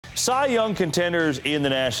Cy Young contenders in the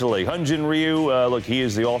National League. Hyun-Jin Ryu, look, he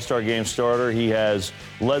is the All-Star Game starter. He has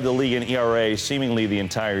led the league in ERA seemingly the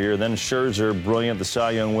entire year. Then Scherzer, brilliant, the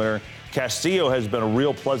Cy Young winner. Castillo has been a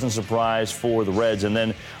real pleasant surprise for the Reds. And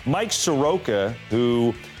then Mike Soroka,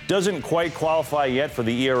 who doesn't quite qualify yet for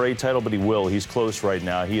the ERA title, but he will. He's close right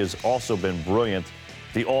now. He has also been brilliant,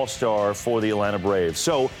 the All-Star for the Atlanta Braves.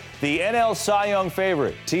 So the NL Cy Young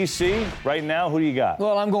favorite, TC, right now, who do you got?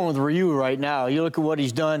 Well, I'm going with Ryu right now. You look at what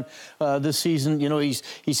he's done this season. You know,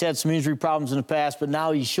 he's had some injury problems in the past, but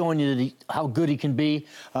now he's showing you that how good he can be.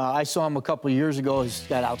 I saw him a couple of years ago. He's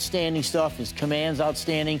got outstanding stuff. His command's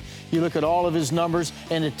outstanding. You look at all of his numbers,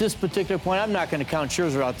 and at this particular point, I'm not going to count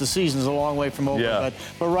Scherzer out. The season's a long way from over, yeah.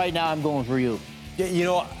 but right now I'm going with Ryu. Yeah, you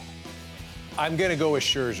know, I'm going to go with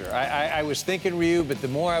Scherzer. I was thinking Ryu, but the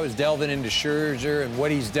more I was delving into Scherzer and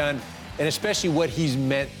what he's done, and especially what he's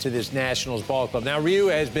meant to this Nationals ball club. Now, Ryu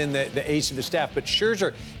has been the ace of the staff, but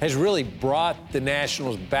Scherzer has really brought the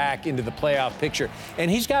Nationals back into the playoff picture.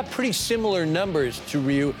 And he's got pretty similar numbers to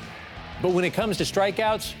Ryu, but when it comes to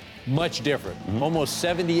strikeouts, much different. Almost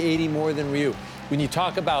 70, 80 more than Ryu. When you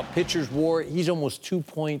talk about pitcher's WAR, he's almost 2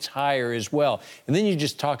 points higher as well. And then you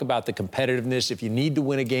just talk about the competitiveness if you need to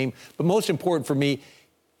win a game. But most important for me,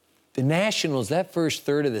 the Nationals, that first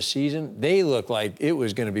third of the season, they looked like it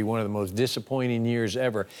was going to be one of the most disappointing years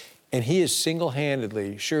ever. And he is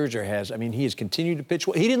single-handedly, Scherzer has, I mean, he has continued to pitch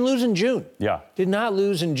well. He didn't lose in June. Yeah. Did not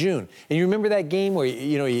lose in June. And you remember that game where,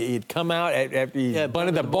 you know, he'd come out after he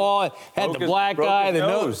bunted the ball, had the black eye, the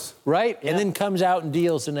nose, right? Yeah. And then comes out and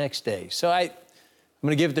deals the next day. So I'm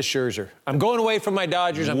going to give it to Scherzer. I'm going away from my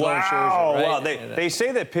Dodgers. I'm going Scherzer. Right? Wow. They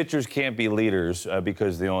say that pitchers can't be leaders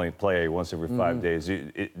because they only play once every 5 days.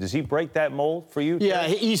 Does he break that mold for you? Yeah,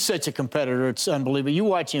 he's such a competitor. It's unbelievable. You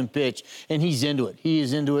watch him pitch, and he's into it. He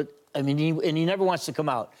is into it. I mean, he never wants to come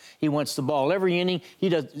out. He wants the ball. Every inning, he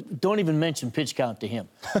does. Don't even mention pitch count to him.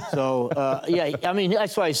 So, yeah, I mean,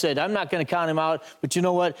 that's why I said I'm not going to count him out. But you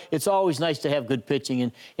know what? It's always nice to have good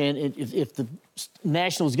pitching. And if the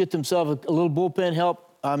Nationals get themselves a little bullpen help,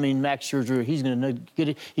 I mean, Max Scherzer, he's going to get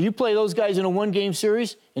it. If you play those guys in a one-game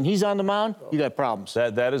series and he's on the mound, you got problems.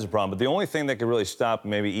 That is a problem. But the only thing that could really stop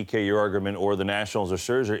maybe EK, your argument, or the Nationals or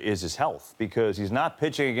Scherzer is his health, because he's not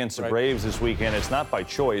pitching against the Braves this weekend. It's not by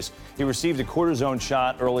choice. He received a cortisone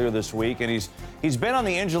shot earlier this week, and he's been on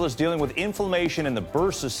the injured list dealing with inflammation in the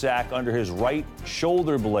bursa sac under his right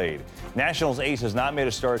shoulder blade. Nationals ace has not made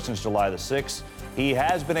a start since July the 6th. He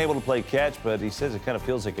has been able to play catch, but he says it kind of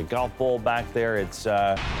feels like a golf ball back there. It's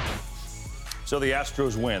so the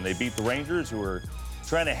Astros win. They beat the Rangers, who are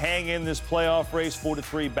trying to hang in this playoff race,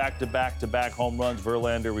 4-3, back-to-back home runs.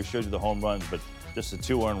 Verlander, we showed you the home runs, but just the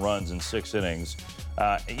 2 earned runs in 6 innings.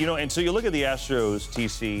 You know, and so you look at the Astros,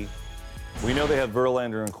 TC. We know they have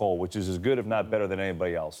Verlander and Cole, which is as good, if not better, than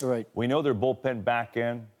anybody else. Right. We know their bullpen back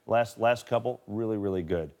end, last couple, really, really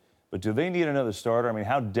good. But do they need another starter? I mean,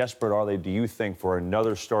 how desperate are they, do you think, for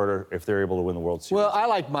another starter if they're able to win the World Series? Well, I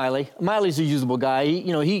like Miley. Miley's a usable guy.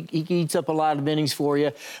 He eats up a lot of innings for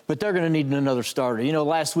you, but they're going to need another starter. You know,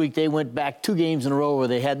 last week they went back 2 games in a row where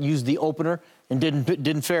they had used the opener and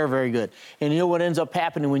didn't fare very good. And you know what ends up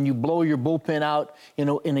happening when you blow your bullpen out,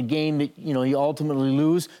 in a game that, you ultimately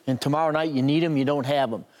lose, and tomorrow night you need them, you don't have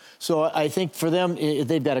them. So I think for them,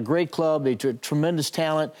 they've got a great club. They've tremendous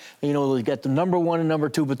talent. You know, they've got the number 1 and number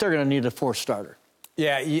 2, but they're going to need a 4th starter.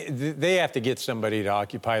 Yeah, they have to get somebody to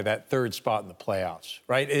occupy that 3rd spot in the playoffs,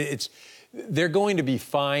 right? They're going to be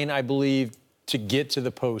fine, I believe, to get to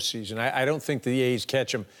the postseason. I don't think the A's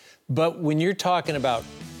catch them. But when you're talking about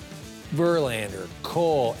Verlander,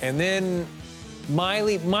 Cole, and then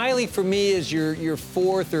Miley for me is your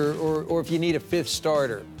 4th or if you need a 5th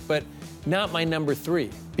starter, but not my number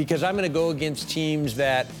 3, because I'm going to go against teams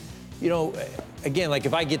that, again, like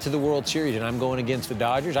if I get to the World Series and I'm going against the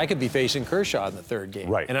Dodgers, I could be facing Kershaw in the 3rd game.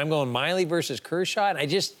 Right. And I'm going Miley versus Kershaw, and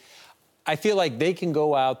I feel like they can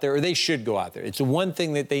go out there, or they should go out there. It's the one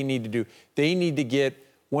thing that they need to do. They need to get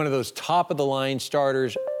one of those top-of-the-line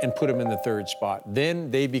starters and put them in the 3rd spot.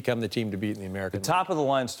 Then they become the team to beat in the American League. The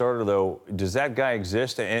top-of-the-line starter, though, does that guy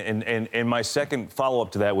exist? And my second follow-up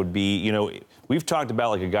to that would be, we've talked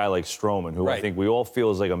about like a guy like Stroman, who I think we all feel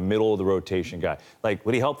is like a middle-of-the-rotation guy. Like,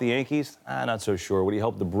 would he help the Yankees? Not so sure. Would he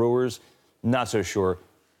help the Brewers? Not so sure.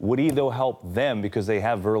 Would he, though, help them because they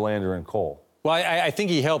have Verlander and Cole? Well, I think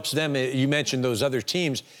he helps them. You mentioned those other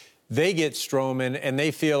teams. They get Stroman, and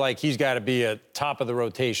they feel like he's got to be a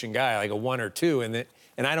top-of-the-rotation guy, like a 1 or 2, and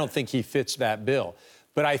I don't think he fits that bill.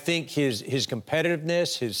 But I think his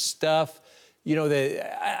competitiveness, his stuff,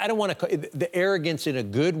 I don't want to – the arrogance in a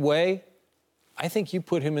good way, I think you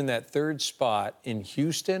put him in that 3rd spot in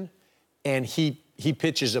Houston, and he he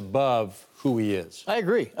pitches above who he is. I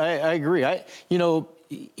agree. I agree.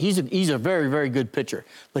 He's a very, very good pitcher,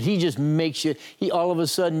 but he just makes you. He all of a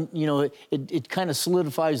sudden, it kind of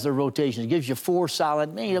solidifies their rotation. It gives you 4 solid.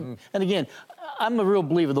 And again, I'm a real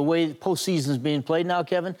believer the way postseason is being played now,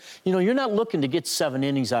 Kevin. You're not looking to get 7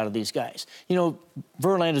 innings out of these guys.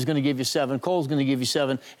 Verlander's going to give you 7. Cole's going to give you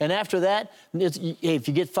 7, and after that, if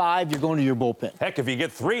you get 5, you're going to your bullpen. Heck, if you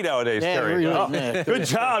get 3 nowadays, Yeah, Terry. really, Good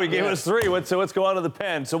job. You gave us 3. Let's go out of the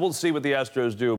pen. So we'll see what the Astros do.